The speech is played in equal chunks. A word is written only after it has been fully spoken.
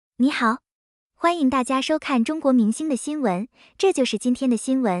你好，欢迎大家收看中国明星的新闻，这就是今天的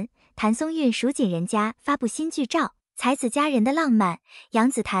新闻。谭松韵蜀锦人家发布新剧照，才子佳人的浪漫，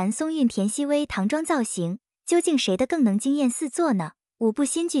杨紫谭松韵田曦薇唐妆造型，究竟谁的更能惊艳四座呢？五部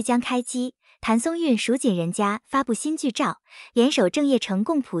新剧将开机，谭松韵蜀锦人家发布新剧照，联手郑业成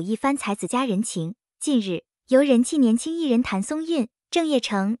共谱一番才子佳人情。近日，由人气年轻艺人谭松韵、郑业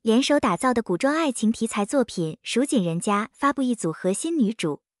成联手打造的古装爱情题材作品《蜀锦人家》发布一组核心女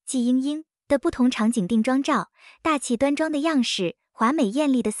主季英英的不同场景定妆照，大气端庄的样式，华美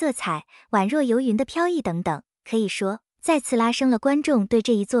艳丽的色彩，宛若游云的飘逸等等，可以说再次拉升了观众对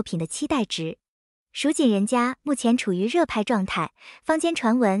这一作品的期待值。蜀锦人家目前处于热拍状态，坊间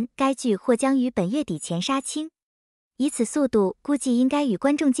传闻该剧或将于本月底前杀青，以此速度估计应该与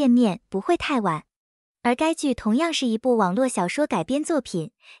观众见面不会太晚。而该剧同样是一部网络小说改编作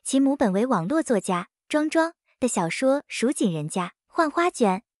品，其母本为网络作家庄庄的小说《蜀锦人家》浣花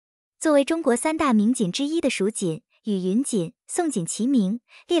卷。作为中国三大名锦之一的蜀锦，与云锦、宋锦齐名，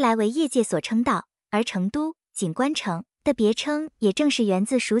历来为业界所称道，而成都锦官城的别称也正是源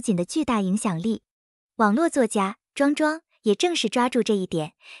自蜀锦的巨大影响力。网络作家庄庄也正是抓住这一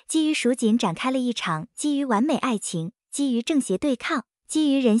点，基于蜀锦展开了一场基于完美爱情、基于正邪对抗、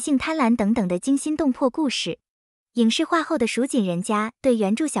基于人性贪婪等等的惊心动魄故事。影视化后的蜀锦人家对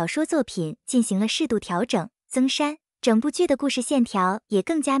原著小说作品进行了适度调整、增删，整部剧的故事线条也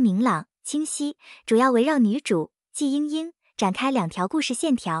更加明朗、清晰，主要围绕女主季英英展开两条故事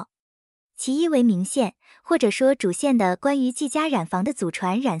线条。其一为明线，或者说主线的关于季家染坊的祖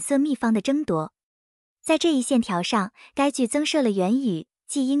传染色秘方的争夺。在这一线条上，该剧增设了原与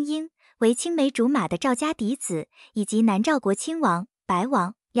季英英为青梅竹马的赵家嫡子，以及南赵国亲王、白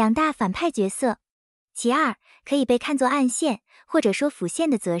王两大反派角色。其二，可以被看作暗线，或者说辅线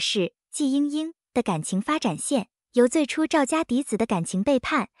的，则是季英英的感情发展线，由最初赵家嫡子的感情背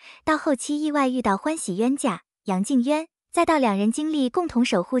叛，到后期意外遇到欢喜冤家杨敬渊，再到两人经历共同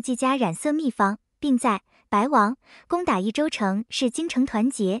守护季家染色秘方，并在白王攻打益州城是京城团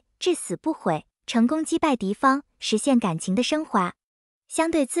结，至死不悔，成功击败敌方，实现感情的升华。相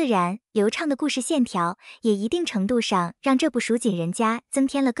对自然流畅的故事线条，也一定程度上让这部蜀锦人家增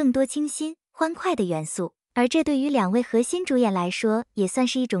添了更多清新欢快的元素，而这对于两位核心主演来说也算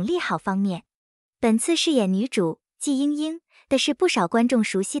是一种利好方面。本次饰演女主季英英的是不少观众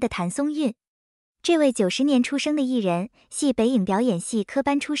熟悉的谭松韵。这位90年出生的艺人系北影表演系科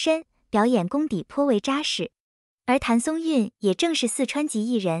班出身，表演功底颇为扎实。而谭松韵也正是四川籍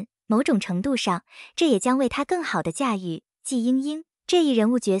艺人，某种程度上，这也将为她更好地驾驭季英英这一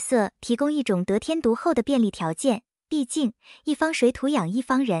人物角色提供一种得天独厚的便利条件。毕竟一方水土养一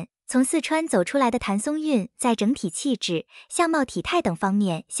方人，从四川走出来的谭松韵在整体气质、相貌体态等方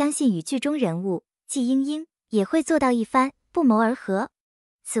面，相信与剧中人物季英英也会做到一番不谋而合。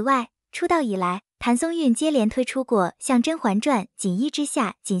此外，出道以来，谭松韵接连推出过像《甄嬛传》《锦衣之下》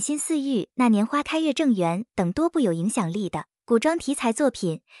《锦心似玉》《那年花开月正圆》等多部有影响力的古装题材作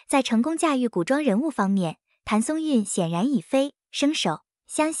品。在成功驾驭古装人物方面，谭松韵显然已非生手，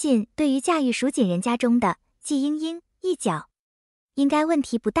相信对于驾驭蜀锦人家中的季英英一角，应该问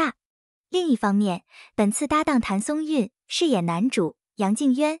题不大。另一方面，本次搭档谭松韵饰演男主杨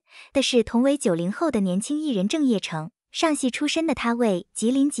敬渊的是同为90后的年轻艺人郑业成。上戏出身的他为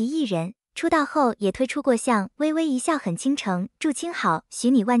吉林籍艺人，出道后也推出过像《微微一笑很倾城》《祝亲好》《许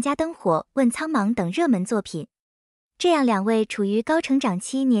你万家灯火》《问苍茫》等热门作品。这样两位处于高成长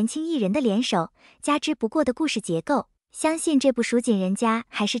期年轻艺人的联手，加之不过的故事结构，相信这部蜀锦人家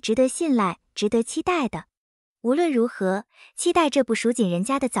还是值得信赖、值得期待的。无论如何，期待这部蜀锦人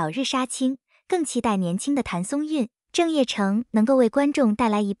家的早日杀青，更期待年轻的谭松韵、郑业成能够为观众带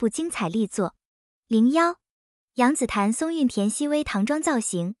来一部精彩力作。01杨紫谭松韵田曦薇唐妆造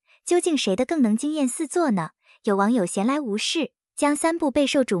型，究竟谁的更能惊艳四座呢？有网友闲来无事，将3部备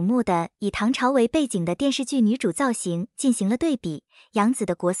受瞩目的以唐朝为背景的电视剧女主造型进行了对比，杨紫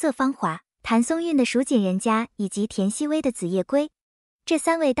的国色芳华，谭松韵的蜀锦人家以及田曦薇的紫夜归。这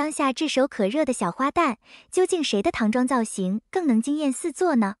3位当下炙手可热的小花旦，究竟谁的唐装造型更能惊艳四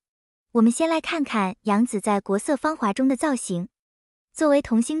座呢？我们先来看看杨紫在国色芳华中的造型。作为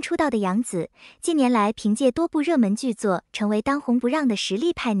童星出道的杨紫，近年来凭借多部热门剧作成为当红不让的实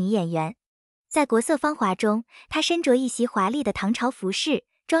力派女演员。在国色芳华中，她身着一袭华丽的唐朝服饰，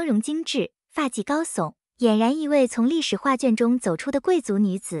妆容精致，发髻高耸，俨然一位从历史画卷中走出的贵族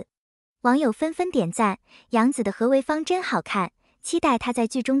女子。网友纷纷点赞杨紫的何为芳真好看，期待她在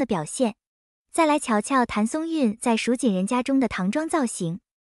剧中的表现。再来瞧瞧谭松韵在蜀锦人家中的唐装造型。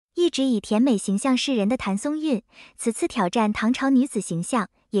一直以甜美形象示人的谭松韵，此次挑战唐朝女子形象，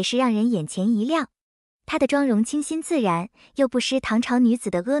也是让人眼前一亮。她的妆容清新自然，又不失唐朝女子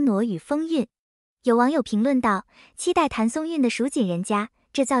的婀娜与风韵。有网友评论道：期待谭松韵的蜀锦人家，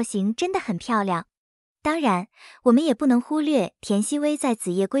这造型真的很漂亮。当然，我们也不能忽略田曦薇在《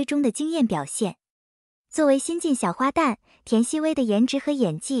子夜归》中的惊艳表现。作为新晋小花旦，田曦薇的颜值和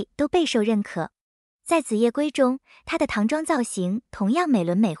演技都备受认可。在《子夜归》中，她的唐装造型同样美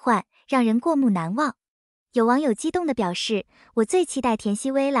轮美奂，让人过目难忘。有网友激动地表示：我最期待田曦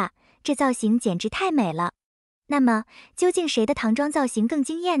薇了，这造型简直太美了。那么，究竟谁的唐装造型更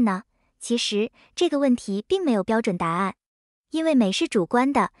惊艳呢？其实，这个问题并没有标准答案。因为美是主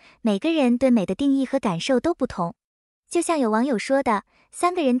观的，每个人对美的定义和感受都不同。就像有网友说的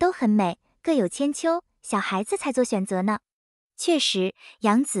，3个人都很美，各有千秋，小孩子才做选择呢。确实，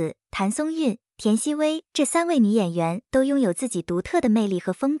杨紫、谭松韵、田曦薇这3位女演员都拥有自己独特的魅力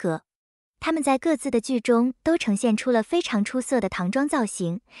和风格。她们在各自的剧中都呈现出了非常出色的唐装造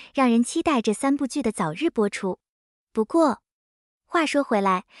型，让人期待这3部剧的早日播出。不过，话说回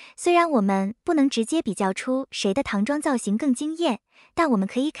来，虽然我们不能直接比较出谁的唐装造型更惊艳，但我们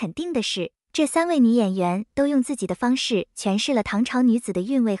可以肯定的是，这3位女演员都用自己的方式诠释了唐朝女子的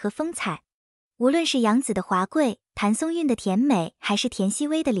韵味和风采。无论是杨紫的华贵、谭松韵的甜美，还是田曦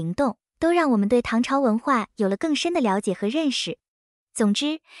薇的灵动，都让我们对唐朝文化有了更深的了解和认识。总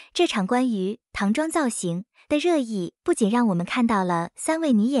之，这场关于唐装造型的热议，不仅让我们看到了3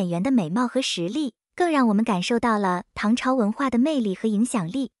位女演员的美貌和实力，更让我们感受到了唐朝文化的魅力和影响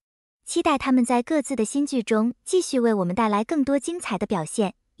力。期待她们在各自的新剧中继续为我们带来更多精彩的表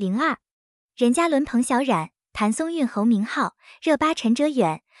现。02任嘉伦、彭小苒、谭松韵、侯明昊、热巴、陈哲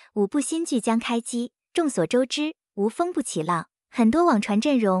远，5部新剧将开机。众所周知，无风不起浪，很多网传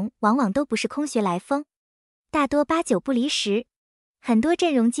阵容往往都不是空穴来风，大多8、9不离10。很多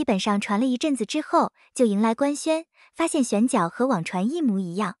阵容基本上传了一阵子之后，就迎来官宣，发现选角和网传一模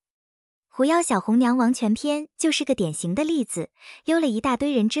一样。狐妖小红娘王全篇就是个典型的例子，溜了一大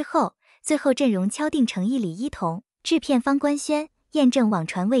堆人之后，最后阵容敲定成一李一桐，制片方官宣，验证网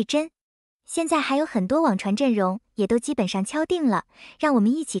传为真。现在还有很多网传阵容也都基本上敲定了，让我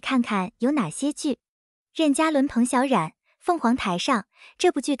们一起看看有哪些剧。任嘉伦、彭小苒，凤凰台上，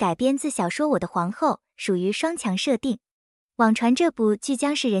这部剧改编自小说《我的皇后》，属于双强设定。网传这部剧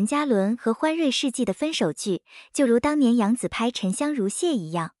将是任嘉伦和欢瑞世纪的分手剧，就如当年杨紫拍《沉香如屑》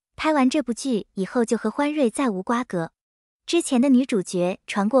一样，拍完这部剧以后就和欢瑞再无瓜葛。之前的女主角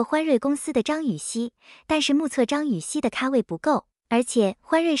传过欢瑞公司的张雨绮，但是目测张雨绮的咖位不够，而且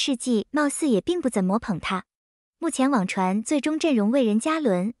欢瑞世纪貌似也并不怎么捧她。目前网传最终阵容为任嘉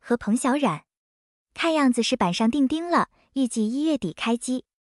伦和彭小苒，看样子是板上钉钉了，预计1月底开机。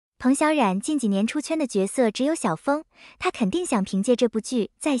彭小苒近几年出圈的角色只有小风，她肯定想凭借这部剧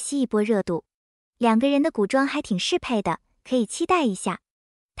再吸一波热度。2个人的古装还挺适配的，可以期待一下。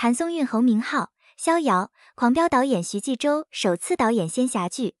谭松韵、侯明昊、逍遥，狂飙导演徐纪周首次导演仙侠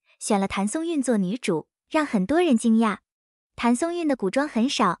剧，选了谭松韵做女主，让很多人惊讶。谭松韵的古装很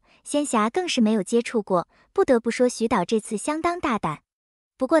少，仙侠更是没有接触过，不得不说徐导这次相当大胆。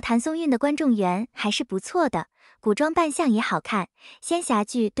不过谭松韵的观众缘还是不错的，古装扮相也好看，仙侠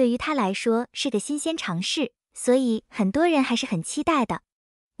剧对于她来说是个新鲜尝试，所以很多人还是很期待的。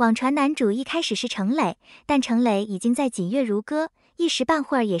网传男主一开始是程磊，但程磊已经在锦月如歌，一时半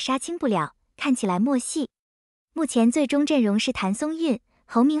会儿也杀青不了，看起来没戏。目前最终阵容是谭松韵、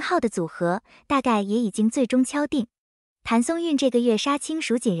侯明昊的组合，大概也已经最终敲定。谭松韵这个月杀青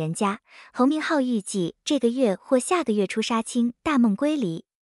蜀锦人家，侯明昊预计这个月或下个月出杀青大梦归离。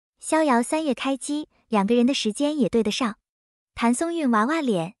逍遥3月开机，2个人的时间也对得上。谭松韵娃娃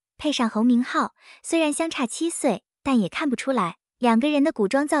脸配上侯明昊，虽然相差7岁，但也看不出来，2个人的古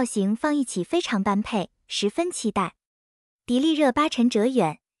装造型放一起非常般配，十分期待。迪丽热巴、陈哲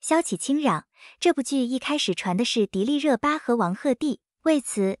远、萧启清嚷，这部剧一开始传的是迪丽热巴和王鹤棣，为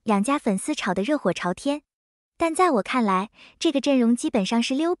此2家粉丝吵得热火朝天。但在我看来，这个阵容基本上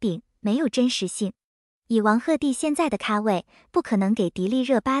是溜饼，没有真实性。以王鹤棣现在的咖位，不可能给迪丽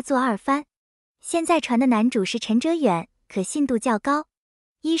热巴做2番。现在传的男主是陈哲远，可信度较高。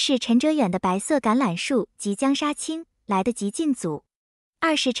一是陈哲远的白色橄榄树即将杀青，来得及进组；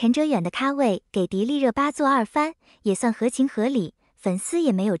二是陈哲远的咖位给迪丽热巴做2番，也算合情合理，粉丝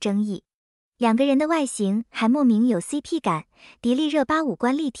也没有争议。2个人的外形还莫名有 CP 感，迪丽热巴五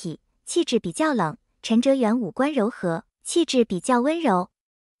官立体，气质比较冷；陈哲远五官柔和，气质比较温柔。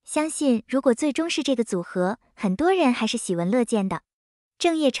相信如果最终是这个组合，很多人还是喜闻乐见的。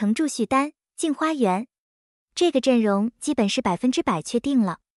郑业成祝绪丹、镜花缘，这个阵容基本是100%确定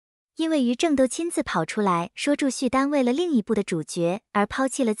了，因为于正都亲自跑出来说祝绪丹为了另一部的主角而抛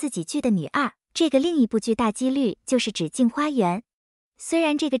弃了自己剧的女二，这个另一部剧大几率就是指镜花缘。虽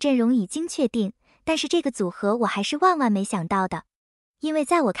然这个阵容已经确定，但是这个组合我还是万万没想到的。因为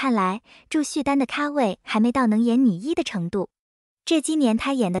在我看来，祝绪丹的咖位还没到能演女一的程度。这今年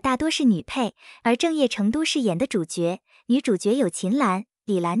她演的大多是女配，而郑业成都饰演的主角，女主角有秦岚、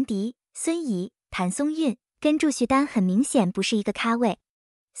李兰迪、孙怡、谭松韵，跟祝绪丹很明显不是一个咖位。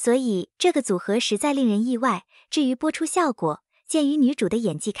所以这个组合实在令人意外。至于播出效果，鉴于女主的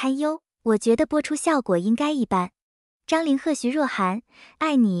演技堪忧，我觉得播出效果应该一般。张凌赫、徐若涵，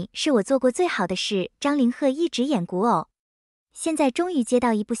爱你是我做过最好的事。张凌赫一直演古偶，现在终于接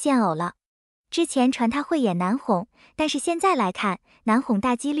到一部现偶了。之前传他会演南红，但是现在来看，南红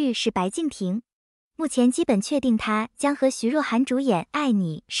大几率是白敬亭。目前基本确定他将和徐若涵主演《爱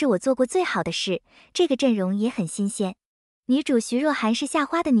你是我做过最好的事》，这个阵容也很新鲜。女主徐若涵是夏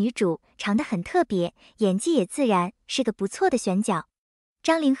花的女主，长得很特别，演技也自然，是个不错的选角。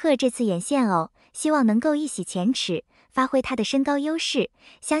张凌赫这次演现偶，希望能够一洗前耻，发挥他的身高优势，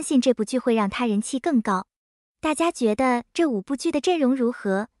相信这部剧会让他人气更高。大家觉得这5部剧的阵容如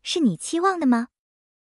何？是你期望的吗？